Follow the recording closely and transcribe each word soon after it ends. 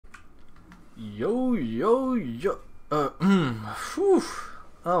Yo, yo, yo. Whew.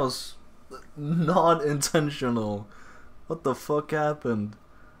 That was not intentional. What the fuck happened?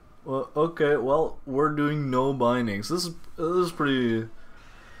 Well, okay, well, we're doing no bindings. This is pretty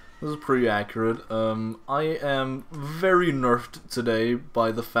accurate. I am very nerfed today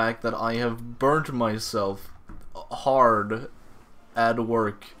by the fact that I have burnt myself hard at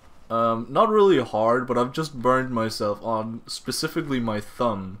work. Not really hard, but I've just burned myself on specifically my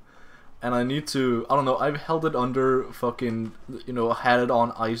thumb. And I need to, I don't know, I've held it under fucking, had it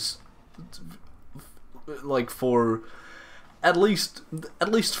on ice, like for at least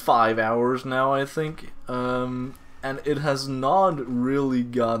 5 hours now, I think. And it has not really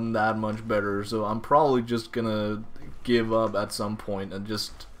gotten that much better, so I'm probably just gonna give up at some point and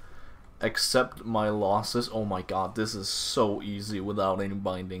just accept my losses. Oh my god, this is so easy without any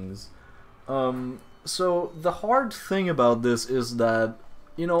bindings. So the hard thing about this is that,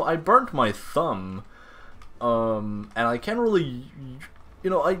 I burnt my thumb, and I can't really,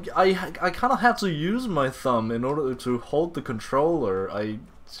 I kind of have to use my thumb in order to hold the controller. I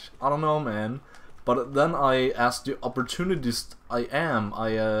don't know, man. But then as the opportunist I am,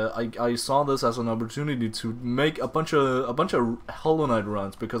 I saw this as an opportunity to make a bunch of Hollow Knight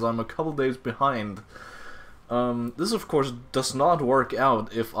runs because I'm a couple days behind. This of course does not work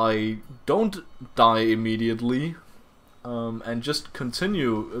out if I don't die immediately, and just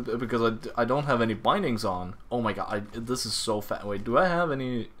continue because I don't have any bindings on. Oh my god, this is so fat. Wait, do I have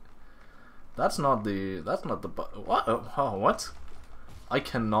any? That's not the what? Oh, what? I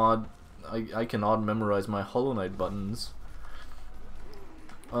cannot memorize my Hollow Knight buttons.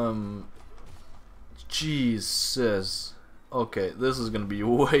 Jesus. Okay, this is gonna be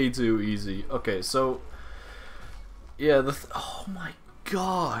way too easy. Okay, so yeah, oh my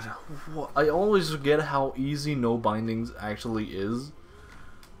god, I always forget how easy no bindings actually is.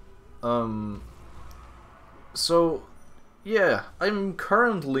 So yeah,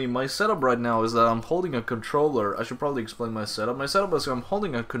 my setup right now is that I'm holding a controller. I should probably explain my setup. My setup is I'm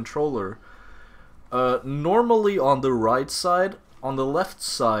holding a controller, normally on the right side. On the left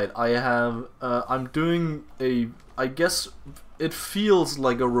side, I have, I'm doing I guess it feels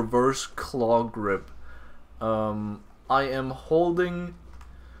like a reverse claw grip. I'm holding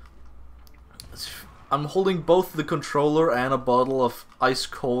both the controller and a bottle of ice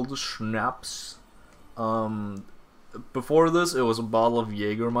cold schnapps. Before this, it was a bottle of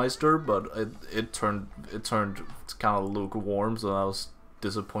Jägermeister, but it turned kind of lukewarm, so that was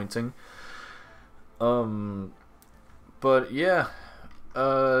disappointing. But yeah,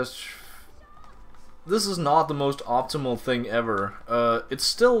 this is not the most optimal thing ever. It's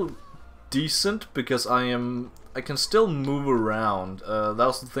still decent because I can still move around. That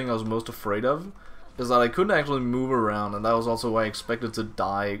was the thing I was most afraid of, is that I couldn't actually move around, and that was also why I expected to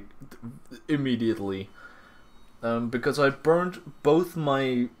die immediately. Because I burnt both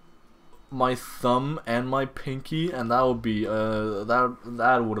my thumb and my pinky, and that would be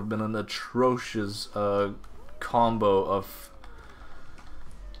that would have been an atrocious combo of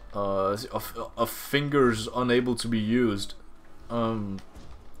fingers unable to be used.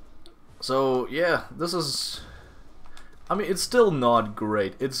 So yeah, this is, I mean, it's still not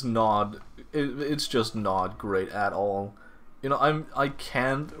great. It's just not great at all. I'm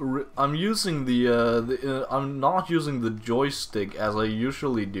using I'm not using the joystick as I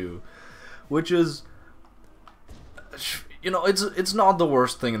usually do, which is, it's not the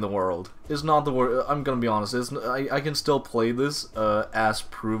worst thing in the world. It's not the worst. I'm gonna be honest. I can still play this, as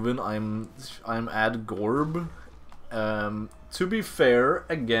proven. I'm at Gorb. To be fair,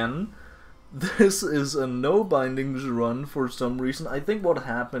 again, this is a no bindings run for some reason. I think what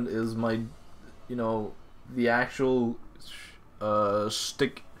happened is my, the actual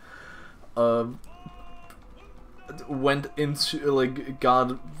stick went into, like,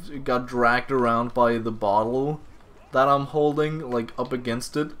 got dragged around by the bottle that I'm holding, like, up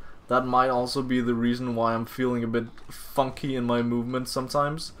against it. That might also be the reason why I'm feeling a bit funky in my movements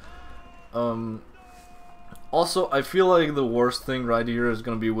sometimes. Also, I feel like the worst thing right here is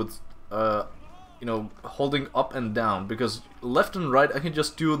gonna be with holding up and down, because left and right I can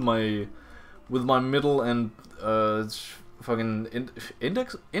just do with my middle and fucking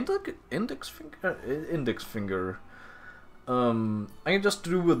index finger. I can just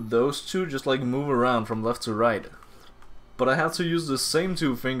do with those two, just like move around from left to right. But I have to use the same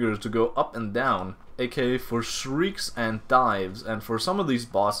two fingers to go up and down, aka for shrieks and dives. And for some of these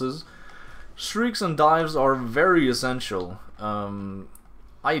bosses, shrieks and dives are very essential.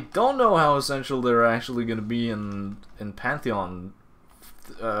 I don't know how essential they're actually gonna be in Pantheon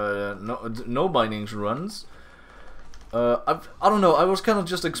no bindings runs. I don't know. I was kind of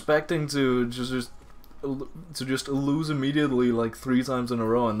just expecting to just lose immediately like 3 times in a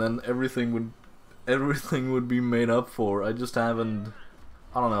row, and then everything would be made up for. I just haven't.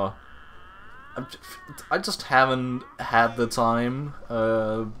 I don't know. I just haven't had the time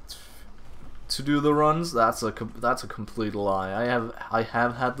to do the runs. That's a complete lie. I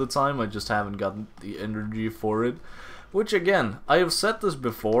have had the time. I just haven't gotten the energy for it. Which again, I have said this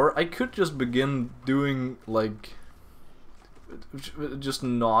before. I could just begin doing like just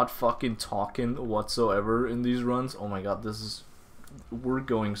not fucking talking whatsoever in these runs. Oh my god, we're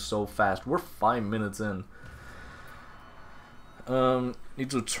going so fast. We're 5 minutes in.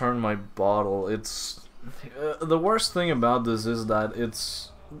 Need to turn my bottle. It's the worst thing about this is that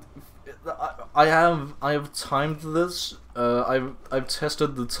I have timed this. I've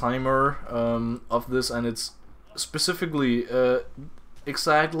tested the timer of this, and it's specifically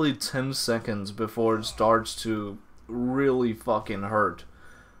exactly 10 seconds before it starts to really fucking hurt.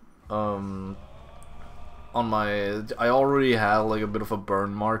 On my, I already have like a bit of a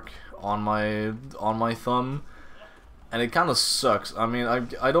burn mark on my thumb, and it kind of sucks. I mean, I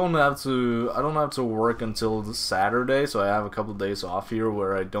don't have to work until Saturday, so I have a couple of days off here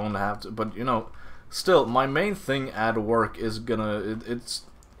where I don't have to. But you know, still, my main thing at work is it's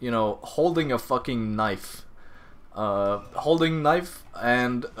you know, holding a fucking knife,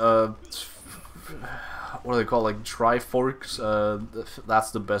 and what do they call, like triforks?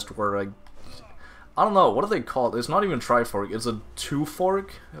 That's the best word. I don't know, what do they call it? It's not even trifork. It's a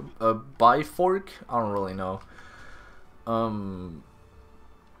 2-fork, a bifork. I don't really know.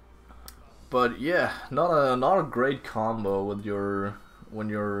 But yeah, not a great combo with when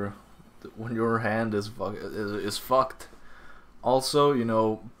your hand is fucked. Also, you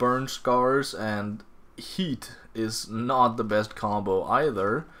know, burn scars and heat is not the best combo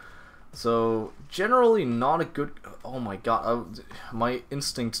either. So generally not a good. Oh my god, my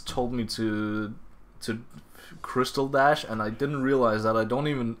instinct told me to crystal dash, and I didn't realize that I don't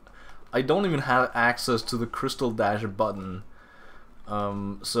even have access to the crystal dash button.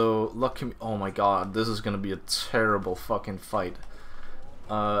 So lucky me. Oh my god, this is gonna be a terrible fucking fight.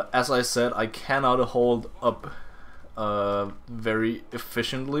 As I said, I cannot hold up very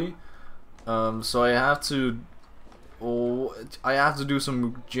efficiently. So I have to do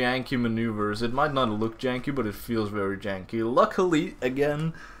some janky maneuvers. It might not look janky, but it feels very janky. Luckily,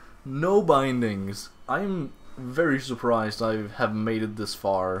 again, no bindings. I'm very surprised I have made it this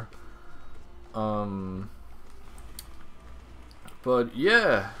far. But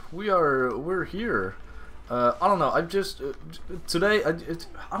yeah, we're here. I don't know. I've just today. I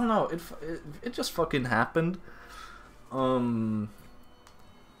don't know. It just fucking happened.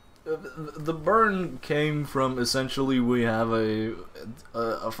 The burn came from essentially we have a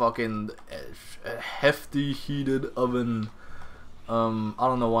fucking hefty heated oven. I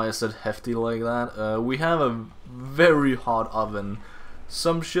don't know why I said hefty like that. We have a very hot oven.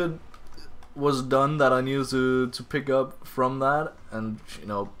 Some shit was done that I needed to pick up from that, and you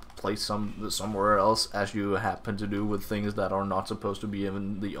know, place somewhere else, as you happen to do with things that are not supposed to be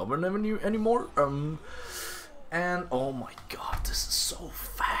in the oven anymore. And oh my god, this is so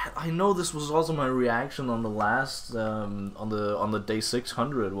fat. I know this was also my reaction on the last on the day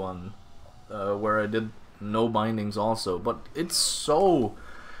 600 one, where I did no bindings also, but it's so,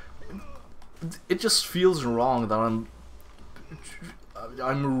 it just feels wrong that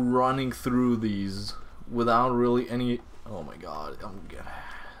I'm running through these without really any. Oh my god,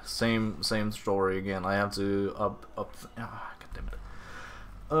 same story again. I have to up. God damn it.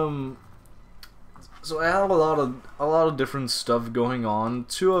 So I have a lot of different stuff going on.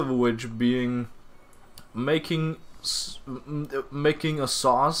 2 of which being making a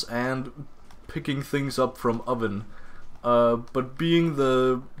sauce and picking things up from oven. But being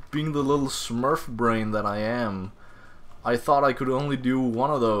the little Smurf brain that I am, I thought I could only do one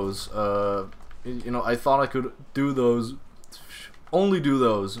of those. You know, I thought I could do those, only do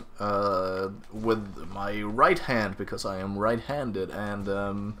those with my right hand, because I am right-handed,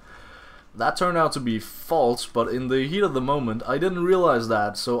 and that turned out to be false. But in the heat of the moment, I didn't realize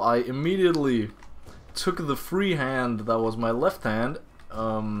that, so I immediately took the free hand that was my left hand,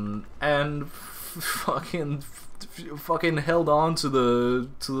 and fucking held on to the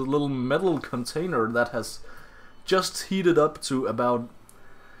little metal container that has just heated up to about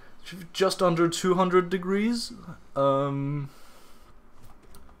just under 200 degrees.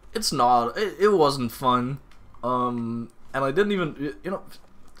 It's not. It wasn't fun. And I didn't even. You know,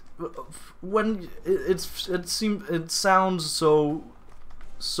 when it sounds so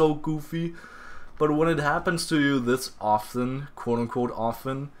goofy, but when it happens to you this often, quote unquote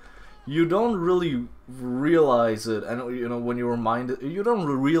often, you don't really realize it, and you know when you're reminded, you don't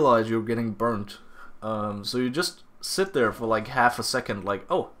realize you're getting burnt. So you just sit there for like half a second, like,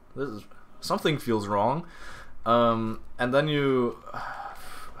 oh, this is something feels wrong, and then you,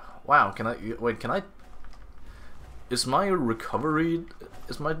 wow, can I wait? Can I? Is my recovery?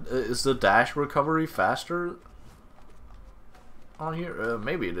 Is the dash recovery faster on here?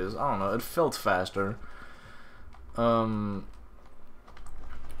 Maybe it is. I don't know. It felt faster.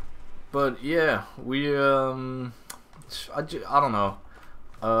 But yeah, we I don't know.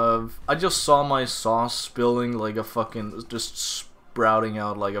 I just saw my sauce spilling like a fucking, just sprouting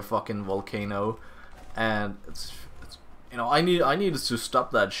out like a fucking volcano, and it's you know, I needed to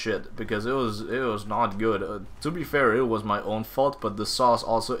stop that shit because it was not good. To be fair, it was my own fault, but the sauce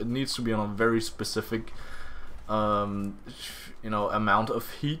also, it needs to be on a very specific you know, amount of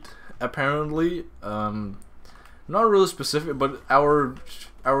heat apparently. Not really specific, but our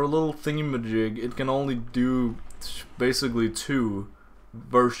little thingy-majig, it can only do basically 2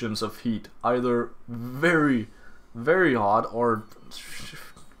 versions of heat, either very, very hot or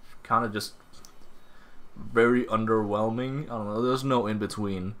kind of just very underwhelming. I don't know, there's no in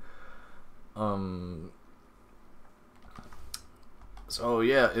between. So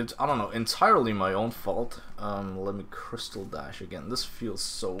yeah, it's, I don't know, entirely my own fault. Let me crystal dash again. This feels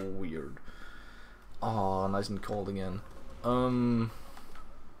so weird. Oh, nice and cold again.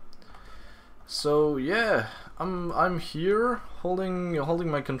 So yeah, I'm here holding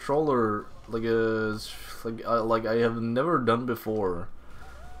my controller like I have never done before.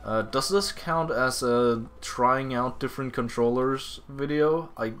 Does this count as a trying out different controllers video?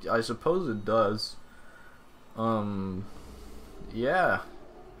 I suppose it does. Yeah.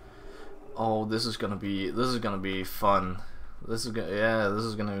 Oh, this is gonna be fun. This is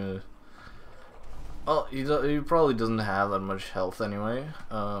gonna. Well, he probably doesn't have that much health anyway.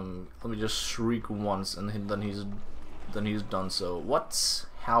 Let me just shriek once, and then he's done so. What?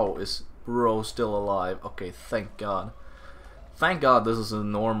 How is bro still alive? Okay, thank God. Thank God this is a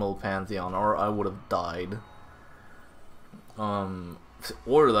normal Pantheon, or I would have died.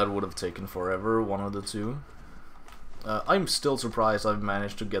 Or that would have taken forever, one of the two. I'm still surprised I've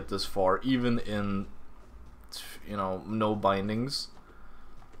managed to get this far, even in, you know, no bindings.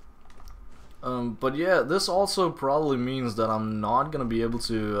 But yeah, this also probably means that I'm not gonna be able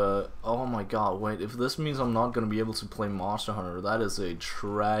to, oh my god, wait, if this means I'm not gonna be able to play Monster Hunter, that is a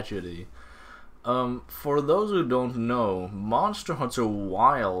tragedy. For those who don't know, Monster Hunter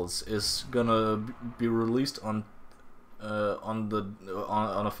Wilds is gonna be released on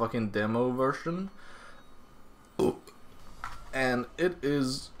a fucking demo version. And it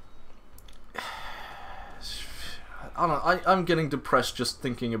is, I don't know, I'm getting depressed just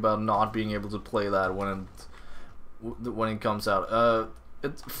thinking about not being able to play that when it comes out.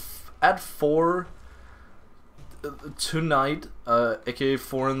 It's at 4 tonight, aka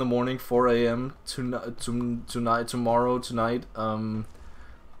 4 in the morning, 4 a.m. tomorrow tonight.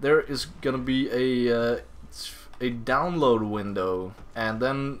 There is gonna be a download window, and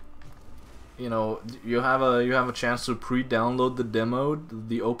then, you know, you have a chance to pre-download the demo,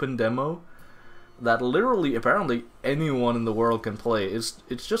 the open demo, that literally apparently anyone in the world can play. It's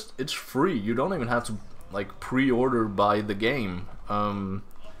free. You don't even have to like pre-order buy the game.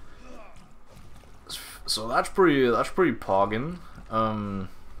 So that's pretty poggin.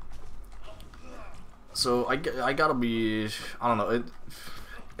 So I gotta be, I don't know,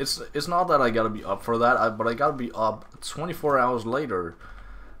 it's not that I gotta be up for that, but I gotta be up 24 hours later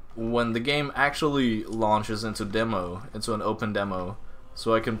when the game actually launches into an open demo,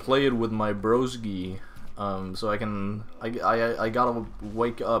 so I can play it with my broski. So I gotta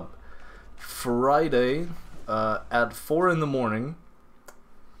wake up Friday at 4 in the morning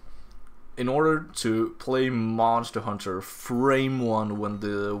in order to play Monster Hunter Frame 1 when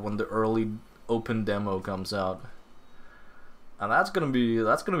the early open demo comes out, and that's gonna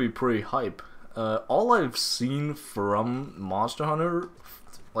be pretty hype. All I've seen from Monster Hunter,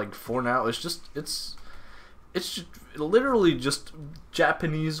 like for now, it's just literally just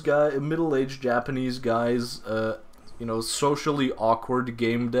middle-aged Japanese guys, you know, socially awkward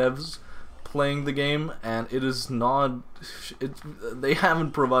game devs playing the game, and it is not. They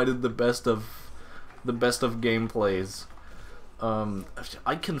haven't provided the best of gameplays.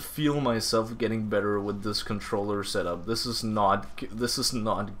 I can feel myself getting better with this controller setup. This is not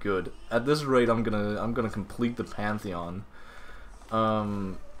good. At this rate, I'm gonna complete the Pantheon.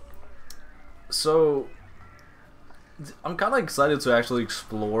 So I'm kind of excited to actually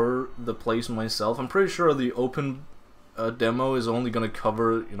explore the place myself. I'm pretty sure the open demo is only gonna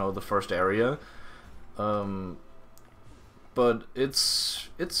cover, you know, the first area. but it's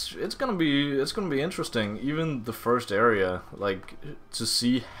gonna be interesting. Even the first area, like, to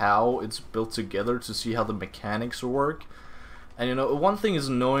see how it's built together, to see how the mechanics work. And you know, one thing is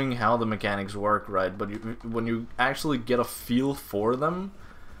knowing how the mechanics work, right? But when you actually get a feel for them,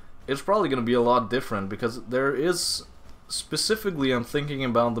 it's probably gonna be a lot different, because there is, specifically, I'm thinking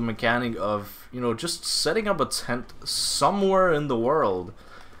about the mechanic of, you know, just setting up a tent somewhere in the world,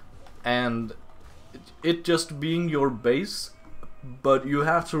 and it just being your base, but you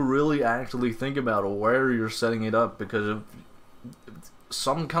have to really actually think about where you're setting it up, because if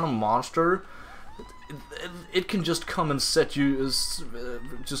some kind of monster, it can just come and set you,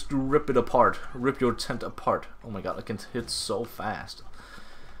 just rip it apart, rip your tent apart. Oh my god, I can hit so fast.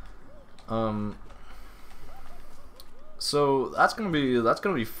 So that's gonna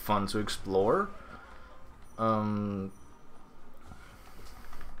be fun to explore.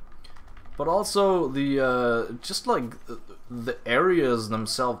 But also the just like the areas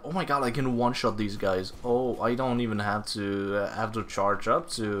themselves. Oh my god, I can one-shot these guys. Oh, I don't even have to charge up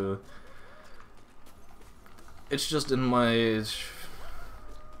to. It's just in my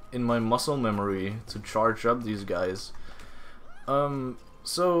muscle memory to charge up these guys.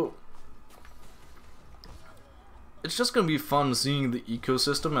 So it's just gonna be fun seeing the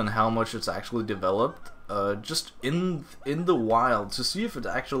ecosystem and how much it's actually developed. Just in the wild, to see if it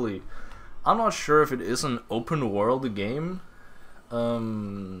actually. I'm not sure if it is an open world game.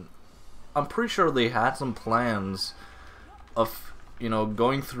 I'm pretty sure they had some plans of, you know,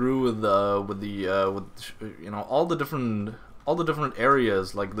 going through with you know, all the different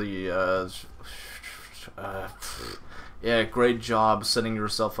areas, like the yeah, great job setting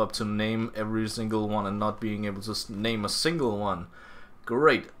yourself up to name every single one and not being able to name a single one.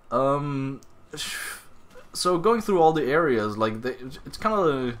 Great. So going through all the areas, like it's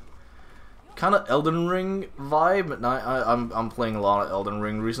kind of Elden Ring vibe, and I'm playing a lot of Elden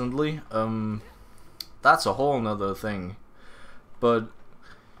Ring recently. That's a whole nother thing. But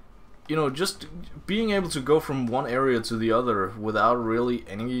you know, just being able to go from one area to the other without really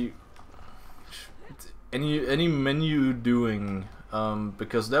any menu doing,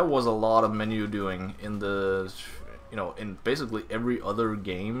 because there was a lot of menu doing in the, you know, in basically every other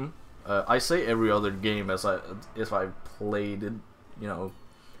game. I say every other game as if I played it, you know,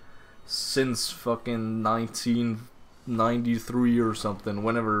 since fucking 1993 or something,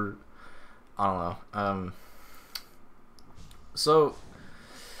 whenever, I don't know. So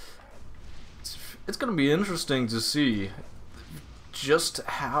it's gonna be interesting to see just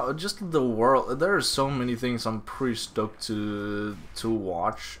the world. There are so many things I'm pretty stoked to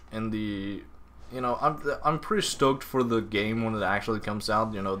watch in the, you know, I'm pretty stoked for the game when it actually comes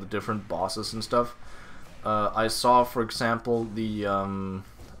out, you know, the different bosses and stuff. I saw, for example, the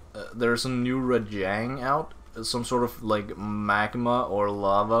there's a new Rajang out, some sort of like magma or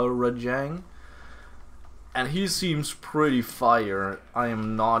lava Rajang, and he seems pretty fire, I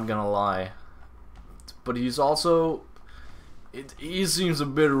am not gonna lie. But he's also, he seems a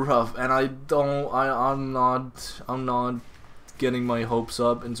bit rough, and I'm not getting my hopes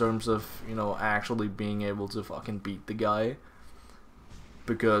up in terms of, you know, actually being able to fucking beat the guy,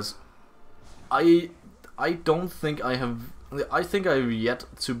 because I don't think I think I've yet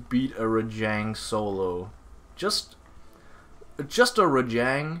to beat a Rajang solo. Just a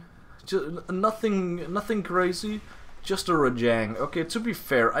Rajang, nothing crazy, just a Rajang. Okay, to be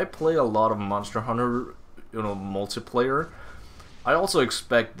fair, I play a lot of Monster Hunter, you know, multiplayer. I also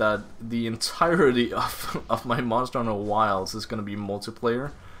expect that the entirety of my Monster Hunter Wilds is gonna be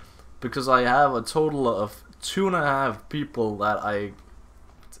multiplayer, because I have a total of 2.5 people that I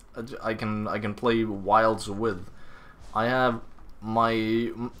can play Wilds with. I have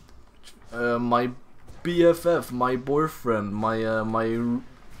my my BFF, my boyfriend, my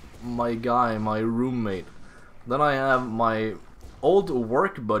guy, my roommate. Then I have my old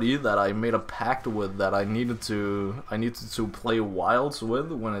work buddy that I made a pact with, that I needed to play Wilds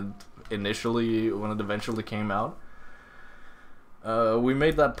with when it eventually came out. We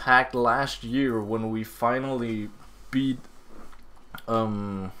made that pact last year when we finally beat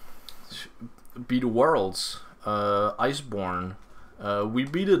Worlds, Iceborne. We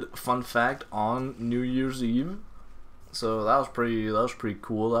beat it, fun fact, on New Year's Eve, so that was pretty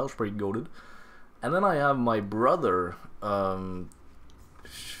cool. That was pretty goated. And then I have my brother. I don't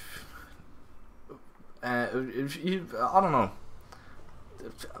know.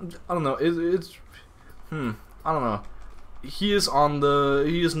 I don't know. I don't know. He is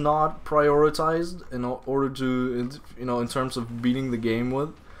not prioritized in order to, you know, in terms of beating the game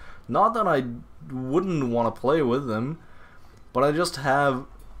with. Not that I wouldn't want to play with him, but I just have.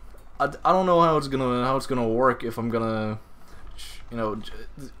 I don't know how it's gonna work if I'm gonna you know,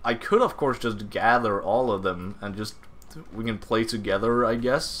 I could of course just gather all of them and just we can play together, I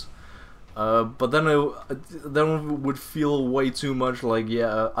guess. But then it would feel way too much like,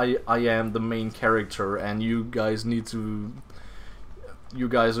 yeah, I am the main character and you guys are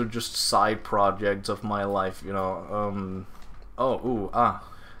just side projects of my life, you know.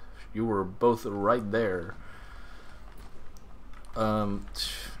 You were both right there. I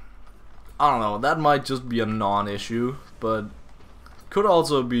don't know, that might just be a non-issue, but could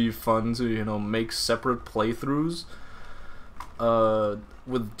also be fun to, you know, make separate playthroughs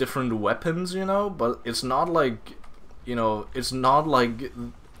with different weapons, you know, but it's not like, you know, it's not like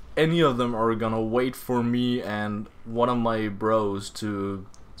any of them are gonna wait for me and one of my bros to,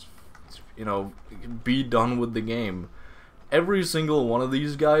 you know, be done with the game. Every single one of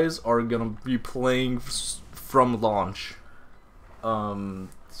these guys are gonna be playing from launch.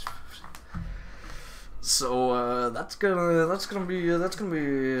 So that's gonna be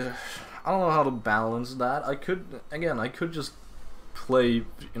I don't know how to balance that. I could just play, you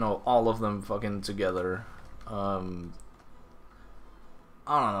know, all of them fucking together. I don't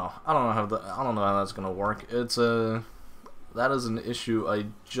know how that's gonna work. That is an issue I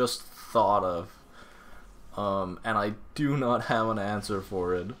just thought of, and I do not have an answer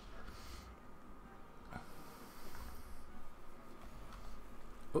for it.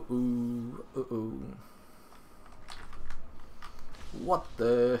 What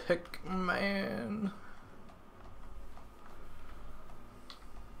the heck, man?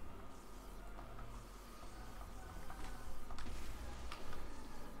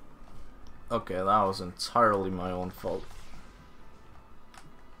 Okay, that was entirely my own fault.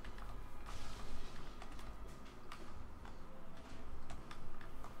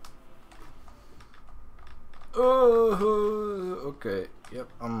 Okay. Yep.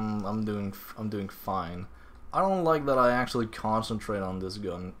 I'm doing fine. I don't like that I actually concentrate on this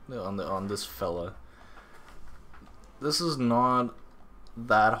gun, on this fella. This is not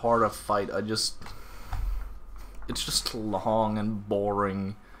that hard a fight. It's just long and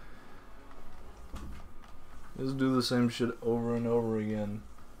boring. Just do the same shit over and over again.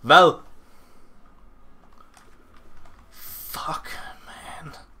 Val! Fuck,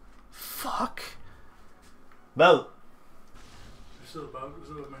 man. Fuck. Val! Du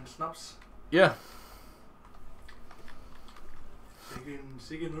sidder med en snaps. Ja.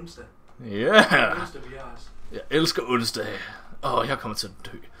 Sikke en onsdag. Ja. Onsdag vi er. Jeg elsker onsdag. Jeg kommer til at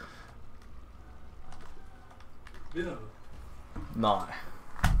dø. Vinder du? Nej.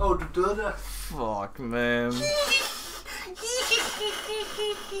 Du døde der. Fuck, man.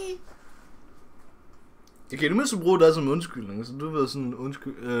 Jeg kan i det mindste bruge dig som undskyldning, så du ved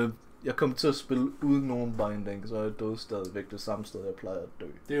sådan jeg kommer til at spille uden nogen binding, så er jeg død stadigvæk det samme sted, jeg plejer at dø.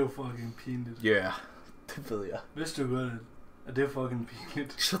 Det er jo fucking pinligt. Ja, yeah, det ved jeg. Hvis du gør det, er det fucking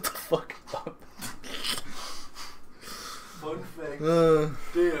pinligt. Shut the fuck up. Fun fact.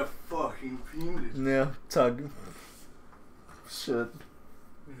 Det er fucking pinligt. Ja, tak. Shit.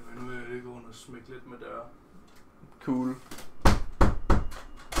 Nu vil jeg lige gå rundt og smække lidt med døre. Cool.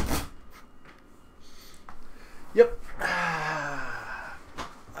 Yep.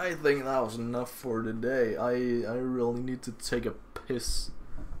 I think that was enough for today. I really need to take a piss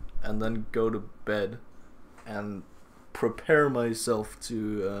and then go to bed and prepare myself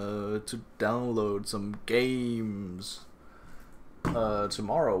to download some games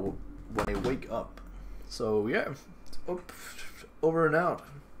tomorrow when I wake up. So yeah, over and out.